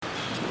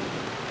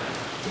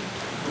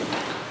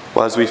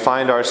Well, as we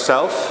find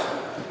ourselves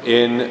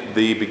in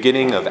the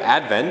beginning of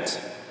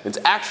Advent, it's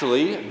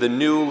actually the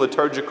new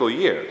liturgical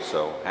year,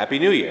 so Happy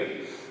New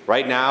Year.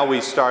 Right now we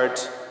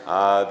start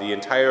the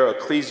entire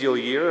ecclesial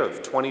year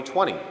of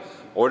 2020.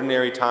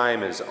 Ordinary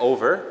time is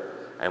over,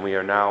 and we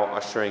are now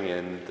ushering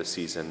in the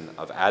season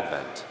of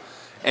Advent.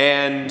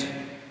 And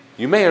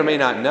you may or may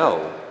not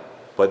know,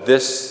 but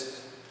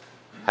this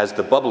has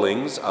the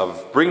bubblings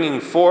of bringing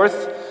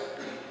forth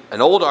an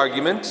old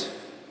argument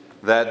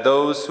that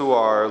those who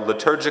are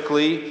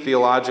liturgically,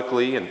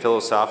 theologically, and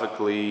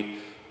philosophically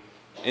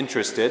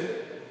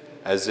interested,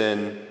 as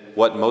in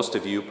what most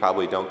of you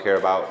probably don't care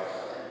about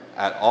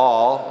at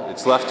all,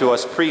 it's left to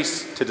us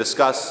priests to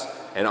discuss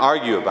and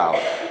argue about.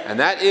 And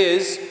that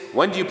is,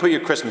 when do you put your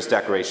Christmas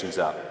decorations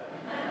up?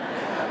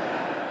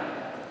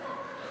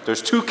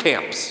 There's two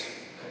camps.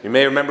 You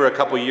may remember a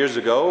couple years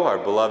ago, our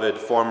beloved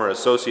former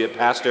associate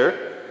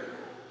pastor,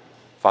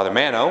 Father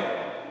Mano,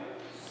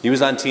 he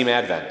was on Team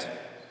Advent.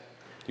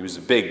 He was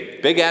a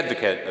big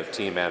advocate of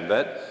Team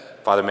Advent.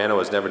 Father Mano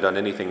has never done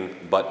anything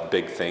but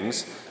big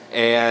things.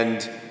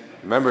 And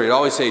remember, he'd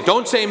always say,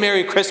 don't say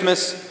Merry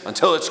Christmas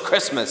until it's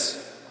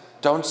Christmas.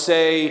 Don't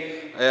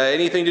say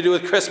anything to do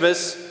with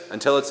Christmas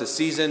until it's a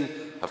season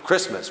of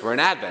Christmas. We're in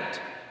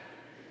Advent.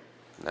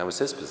 And that was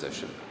his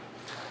position.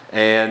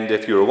 And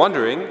if you were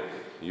wondering,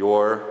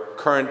 your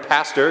current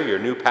pastor, your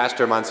new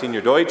pastor,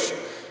 Monsignor Deutsch,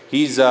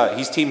 he's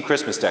Team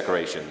Christmas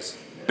decorations,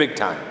 big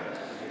time.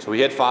 So we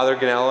had Father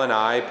Ganella and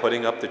I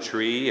putting up the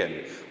tree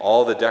and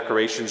all the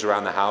decorations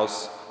around the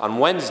house on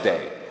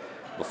Wednesday,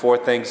 before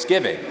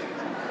Thanksgiving.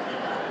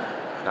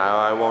 Now,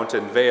 I won't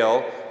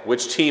unveil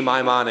which team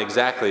I'm on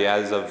exactly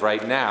as of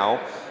right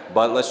now,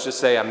 but let's just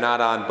say I'm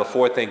not on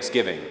before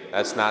Thanksgiving.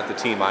 That's not the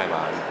team I'm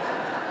on.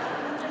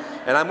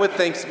 And I'm with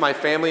my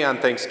family on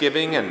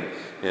Thanksgiving, and,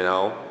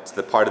 it's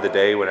the part of the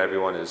day when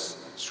everyone is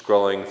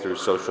scrolling through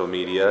social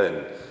media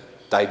and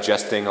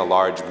digesting a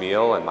large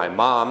meal, and my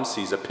mom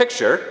sees a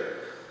picture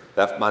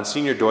that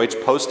Monsignor Deutsch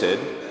posted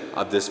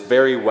of this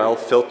very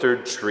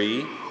well-filtered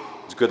tree.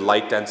 It's good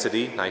light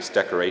density, nice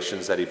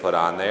decorations that he put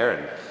on there,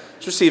 and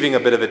it's receiving a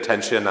bit of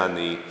attention on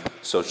the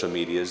social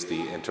medias,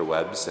 the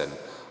interwebs. And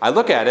I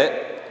look at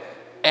it,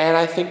 and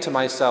I think to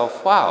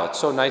myself, wow, it's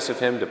so nice of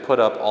him to put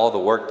up all the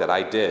work that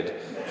I did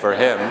for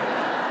him.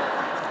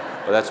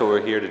 But that's what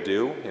we're here to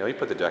do. He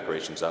put the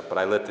decorations up, but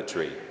I lit the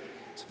tree.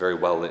 It's a very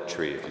well-lit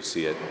tree, if you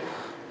see it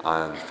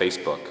on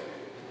Facebook.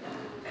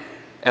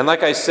 And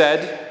like I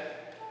said,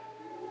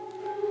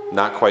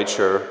 not quite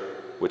sure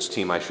which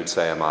team I should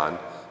say I'm on,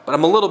 but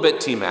I'm a little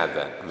bit Team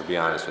Advent, I'm going to be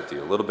honest with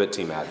you, a little bit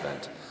Team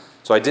Advent.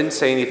 So I didn't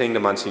say anything to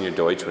Monsignor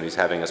Deutsch when he's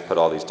having us put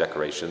all these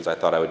decorations. I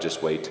thought I would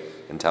just wait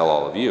and tell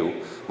all of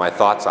you my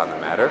thoughts on the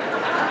matter.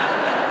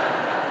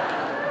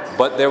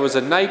 But there was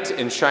a knight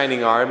in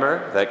shining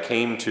armor that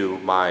came to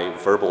my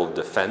verbal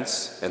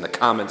defense in the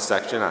comments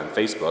section on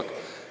Facebook.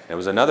 It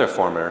was another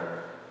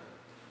former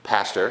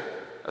pastor,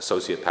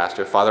 associate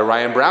pastor, Father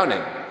Ryan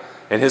Browning.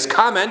 And his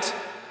comment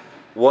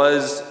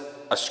was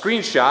a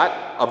screenshot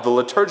of the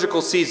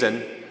liturgical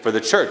season for the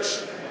church.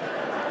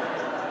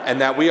 And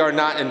that we are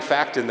not, in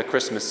fact, in the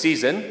Christmas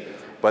season,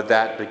 but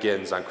that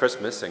begins on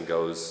Christmas and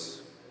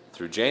goes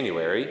through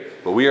January.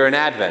 But we are in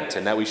Advent,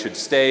 and that we should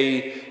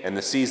stay in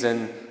the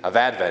season of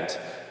Advent.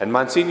 And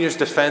Monsignor's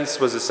defense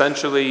was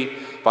essentially,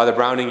 Father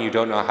Browning, you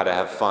don't know how to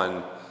have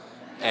fun.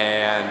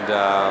 And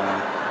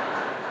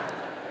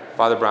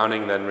Father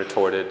Browning then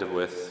retorted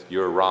with,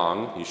 you're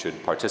wrong, you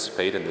should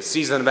participate in the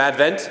season of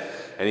Advent.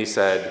 And he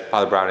said,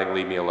 Father Browning,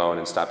 leave me alone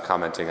and stop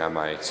commenting on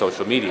my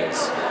social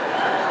medias.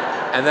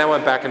 And that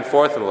went back and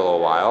forth in a little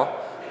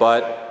while.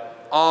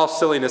 But all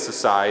silliness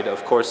aside,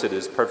 of course it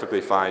is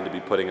perfectly fine to be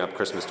putting up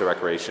Christmas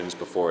decorations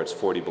before it's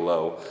 40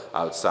 below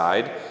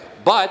outside.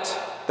 But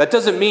that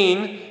doesn't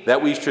mean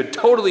that we should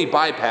totally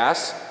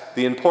bypass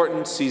the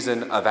important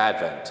season of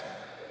Advent.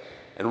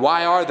 And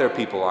why are there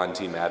people on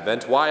Team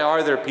Advent? Why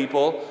are there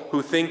people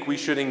who think we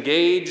should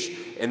engage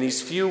in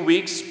these few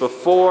weeks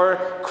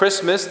before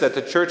Christmas that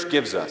the church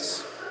gives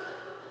us?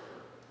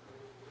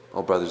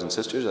 Oh, brothers and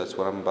sisters, that's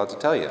what I'm about to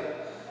tell you.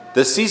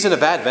 The season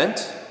of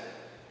Advent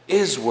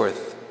is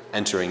worth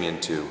entering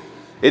into.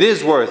 It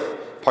is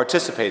worth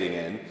participating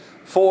in,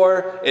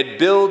 for it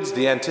builds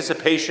the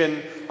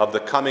anticipation of the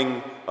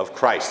coming of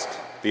Christ,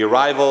 the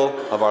arrival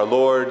of our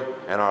Lord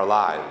and our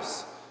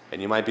lives.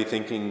 And you might be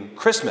thinking,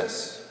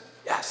 Christmas.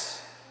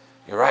 Yes,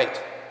 you're right.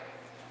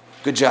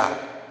 Good job.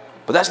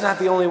 But that's not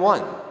the only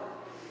one.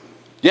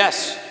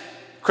 Yes,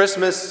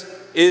 Christmas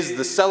is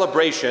the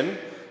celebration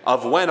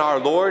of when our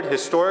Lord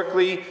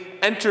historically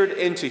entered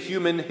into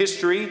human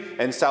history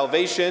and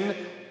salvation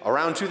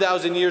around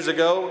 2,000 years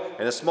ago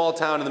in a small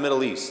town in the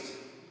Middle East.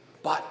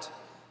 But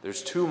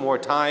there's two more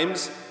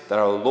times that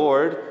our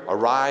Lord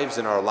arrives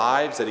in our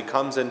lives, that he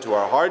comes into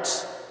our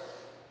hearts,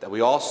 that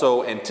we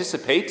also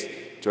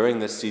anticipate during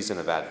this season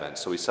of Advent.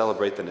 So we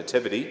celebrate the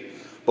Nativity,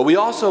 but we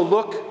also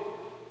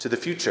look to the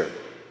future.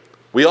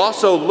 We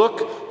also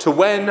look to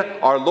when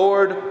our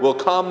Lord will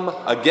come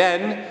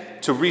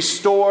again to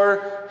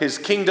restore his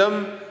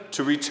kingdom,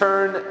 to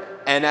return,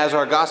 and as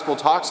our gospel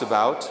talks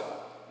about,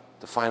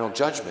 the final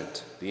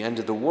judgment, the end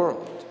of the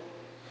world.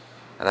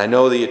 And I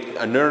know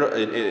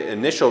the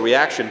initial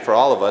reaction for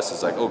all of us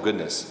is like, oh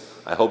goodness,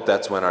 I hope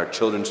that's when our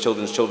children's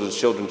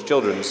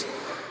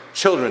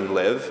children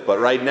live. But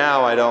right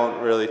now, I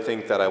don't really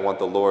think that I want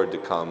the Lord to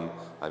come.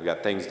 I've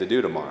got things to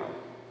do tomorrow.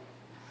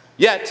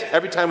 Yet,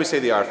 every time we say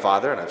the Our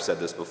Father, and I've said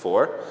this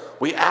before,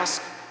 we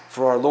ask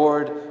for our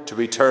Lord to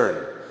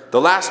return.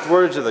 The last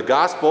words of the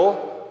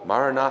gospel,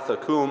 Maranatha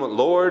cum,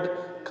 Lord,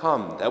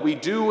 come. That we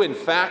do, in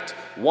fact,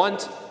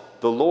 want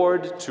the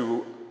Lord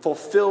to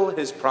fulfill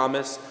his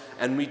promise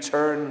and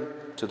return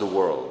to the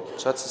world.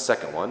 So that's the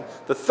second one.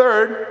 The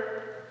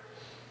third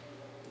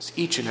is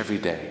each and every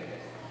day.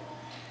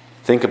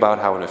 Think about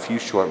how in a few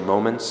short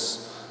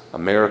moments, a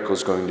miracle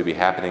is going to be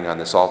happening on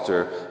this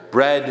altar.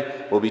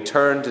 Bread will be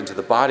turned into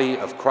the body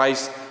of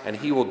Christ, and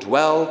he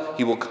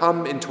will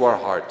come into our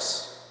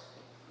hearts.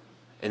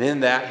 And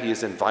in that, he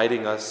is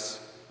inviting us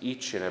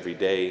each and every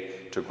day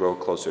to grow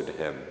closer to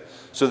him.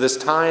 So this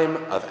time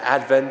of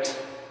Advent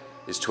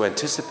is to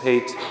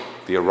anticipate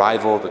the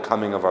arrival, the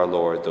coming of our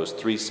Lord, those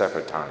 3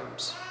 separate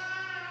times.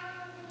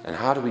 And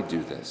how do we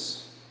do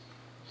this?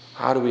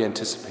 How do we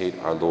anticipate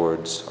our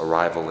Lord's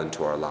arrival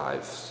into our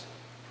lives?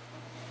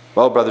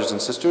 Well, brothers and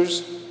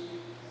sisters,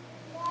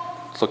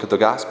 let's look at the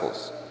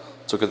Gospels.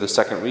 Let's look at the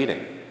second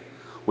reading.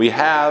 We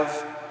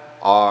have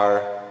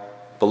our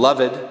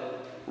beloved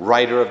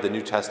writer of the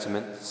New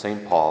Testament,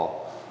 St.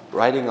 Paul,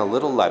 writing a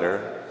little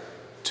letter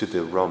to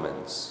the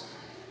Romans.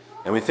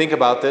 And we think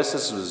about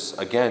this was,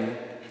 again,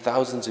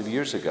 thousands of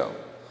years ago.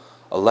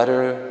 A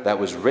letter that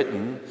was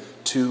written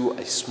to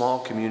a small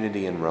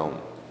community in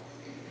Rome.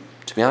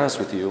 To be honest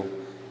with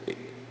you,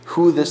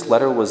 who this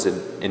letter was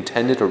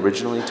intended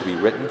originally to be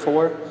written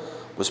for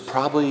was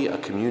probably a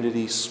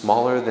community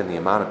smaller than the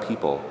amount of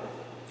people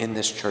in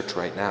this church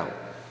right now.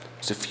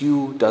 There's a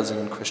few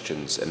dozen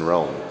Christians in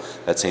Rome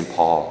that St.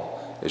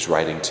 Paul is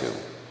writing to.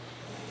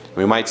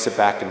 We might sit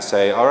back and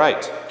say, all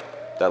right,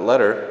 that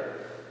letter,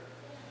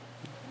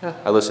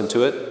 I listened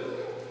to it.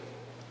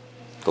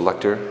 The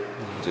lector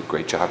did a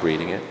great job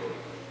reading it.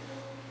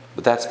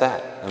 But that's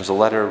that. It was a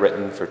letter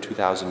written for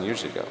 2,000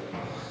 years ago.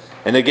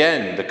 And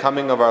again, the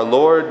coming of our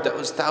Lord, that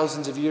was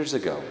thousands of years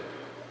ago.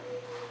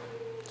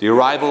 The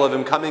arrival of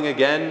him coming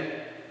again,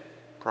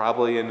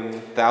 probably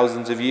in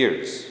thousands of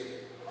years.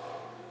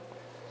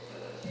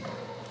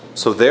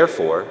 So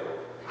therefore,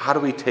 how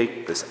do we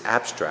take this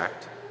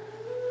abstract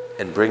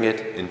and bring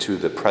it into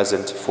the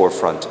present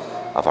forefront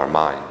of our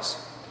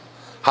minds?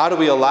 How do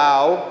we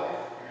allow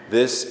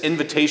this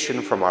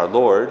invitation from our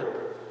Lord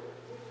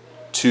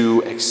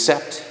to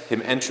accept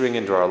him entering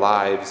into our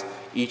lives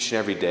each and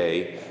every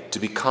day to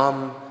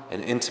become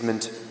an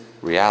intimate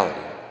reality?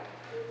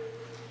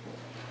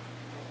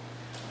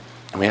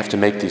 And we have to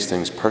make these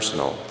things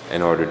personal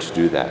in order to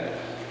do that.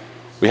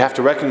 We have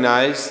to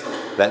recognize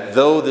that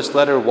though this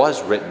letter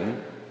was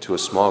written to a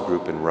small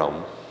group in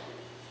Rome,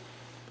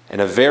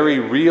 in a very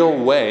real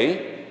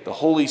way, the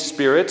Holy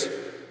Spirit,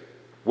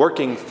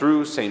 working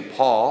through St.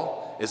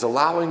 Paul, is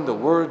allowing the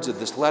words of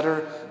this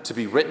letter to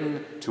be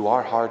written to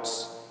our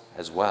hearts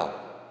as well.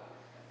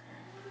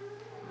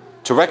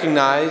 To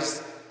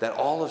recognize that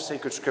all of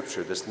sacred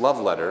Scripture, this love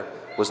letter,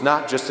 was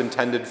not just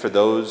intended for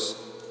those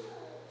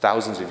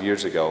thousands of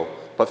years ago,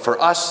 but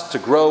for us to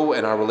grow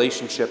in our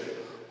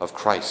relationship of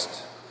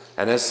Christ.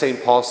 And as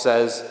St. Paul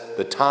says,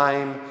 the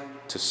time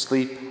to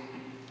sleep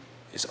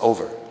is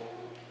over.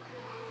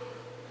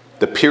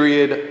 The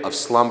period of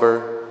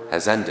slumber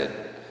has ended.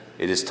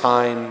 It is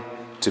time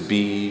to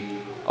be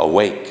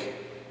awake.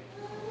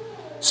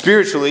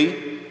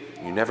 Spiritually,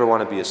 you never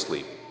want to be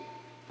asleep.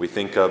 We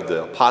think of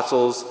the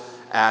apostles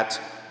at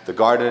the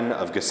Garden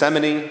of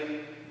Gethsemane.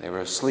 They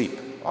were asleep.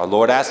 Our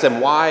Lord asked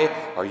them, why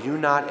are you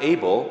not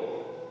able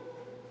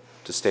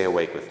to stay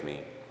awake with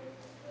me?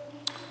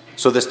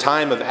 So this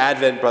time of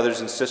Advent,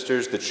 brothers and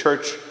sisters, the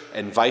church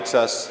invites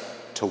us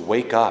to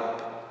wake up,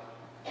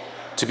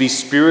 to be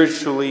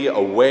spiritually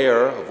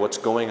aware of what's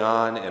going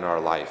on in our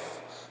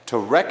life, to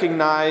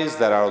recognize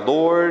that our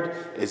Lord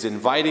is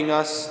inviting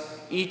us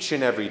each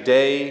and every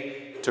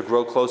day to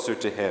grow closer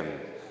to him,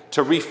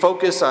 to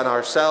refocus on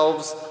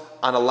ourselves,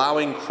 on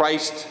allowing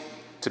Christ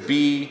to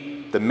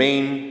be the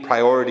main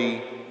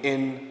priority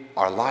in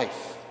our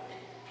life.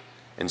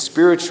 And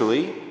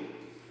spiritually,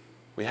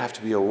 we have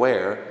to be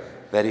aware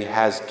that he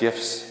has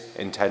gifts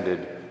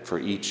intended for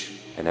each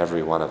and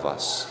every one of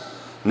us.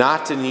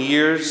 Not in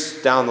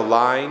years down the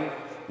line,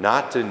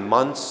 not in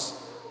months,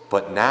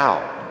 but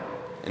now.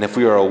 And if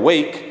we are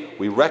awake,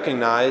 we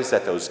recognize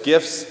that those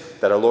gifts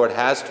that our Lord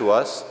has to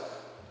us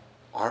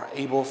are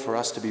able for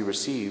us to be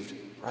received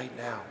right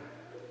now.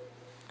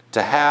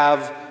 To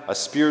have a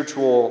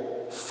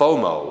spiritual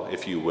FOMO,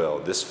 if you will,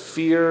 this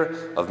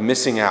fear of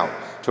missing out.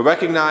 To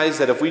recognize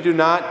that if we do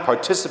not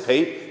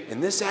participate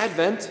in this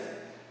Advent,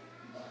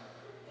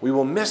 we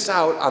will miss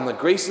out on the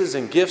graces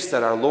and gifts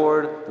that our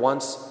Lord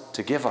wants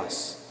to give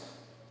us.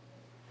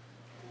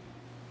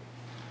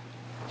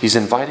 He's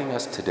inviting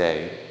us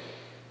today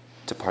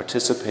to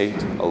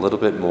participate a little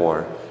bit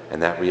more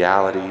in that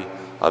reality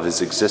of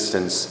his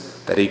existence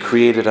that he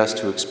created us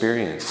to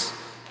experience,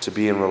 to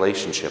be in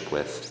relationship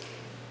with.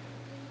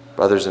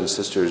 Brothers and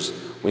sisters,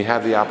 we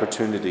have the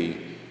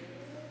opportunity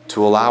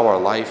to allow our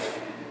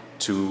life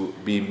to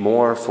be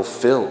more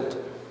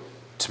fulfilled,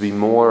 to be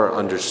more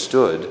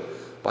understood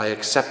by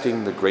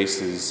accepting the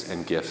graces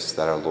and gifts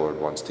that our Lord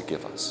wants to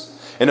give us.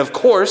 And of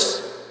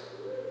course,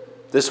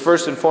 this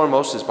first and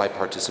foremost is by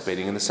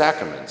participating in the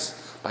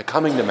sacraments, by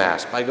coming to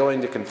Mass, by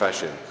going to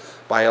confession,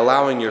 by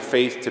allowing your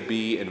faith to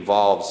be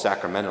involved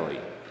sacramentally.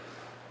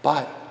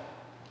 But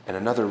in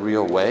another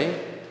real way,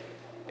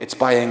 it's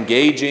by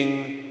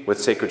engaging with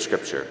sacred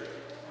Scripture.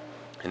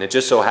 And it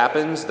just so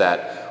happens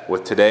that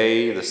with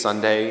today, the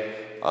Sunday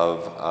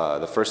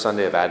of the first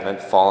Sunday of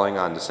Advent falling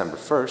on December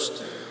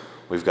 1st,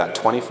 we've got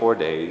 24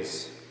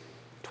 days,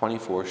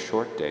 24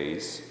 short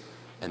days,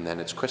 and then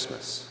it's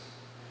Christmas.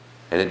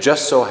 And it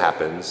just so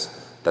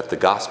happens that the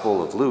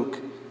Gospel of Luke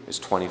is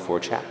 24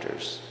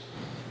 chapters.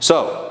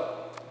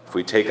 So, if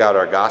we take out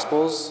our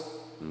Gospels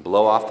and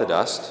blow off the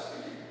dust,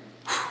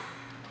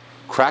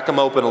 crack them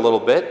open a little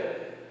bit,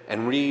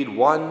 and read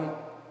one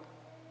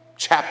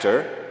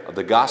chapter of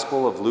the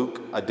Gospel of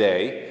Luke a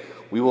day,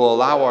 we will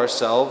allow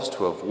ourselves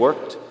to have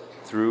worked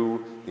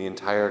through the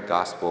entire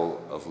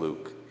Gospel of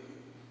Luke.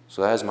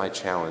 So that is my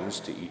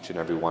challenge to each and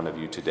every one of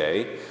you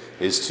today,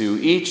 is to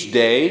each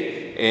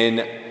day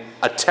in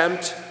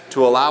attempt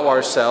to allow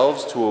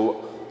ourselves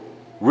to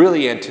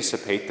really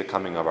anticipate the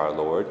coming of our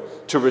Lord,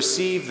 to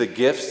receive the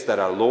gifts that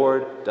our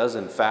Lord does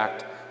in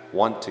fact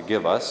want to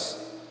give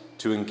us,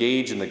 to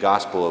engage in the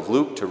Gospel of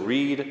Luke, to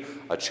read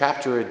a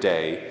chapter a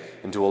day,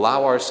 and to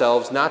allow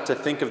ourselves not to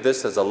think of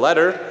this as a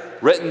letter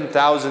written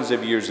thousands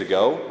of years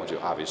ago, which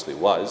it obviously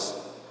was,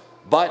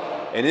 but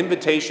an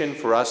invitation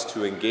for us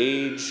to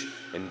engage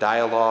in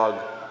dialogue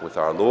with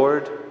our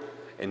Lord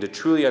and to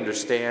truly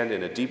understand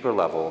in a deeper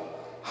level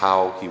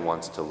how he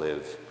wants to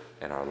live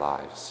in our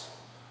lives.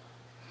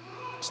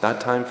 It's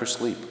not time for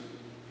sleep.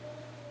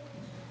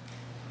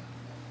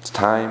 It's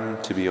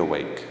time to be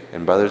awake.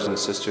 And brothers and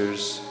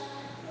sisters,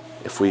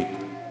 if we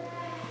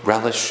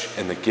relish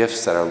in the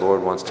gifts that our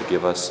Lord wants to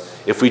give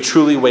us, if we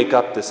truly wake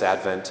up this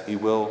Advent, he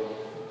will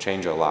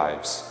change our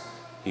lives.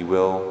 He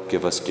will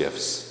give us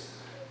gifts.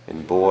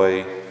 And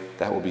boy,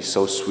 that will be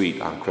so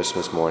sweet on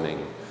Christmas morning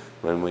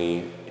when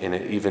we, in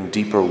an even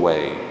deeper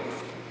way,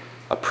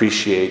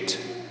 appreciate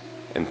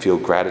and feel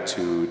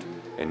gratitude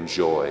and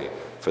joy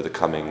for the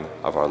coming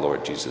of our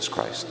Lord Jesus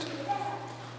Christ.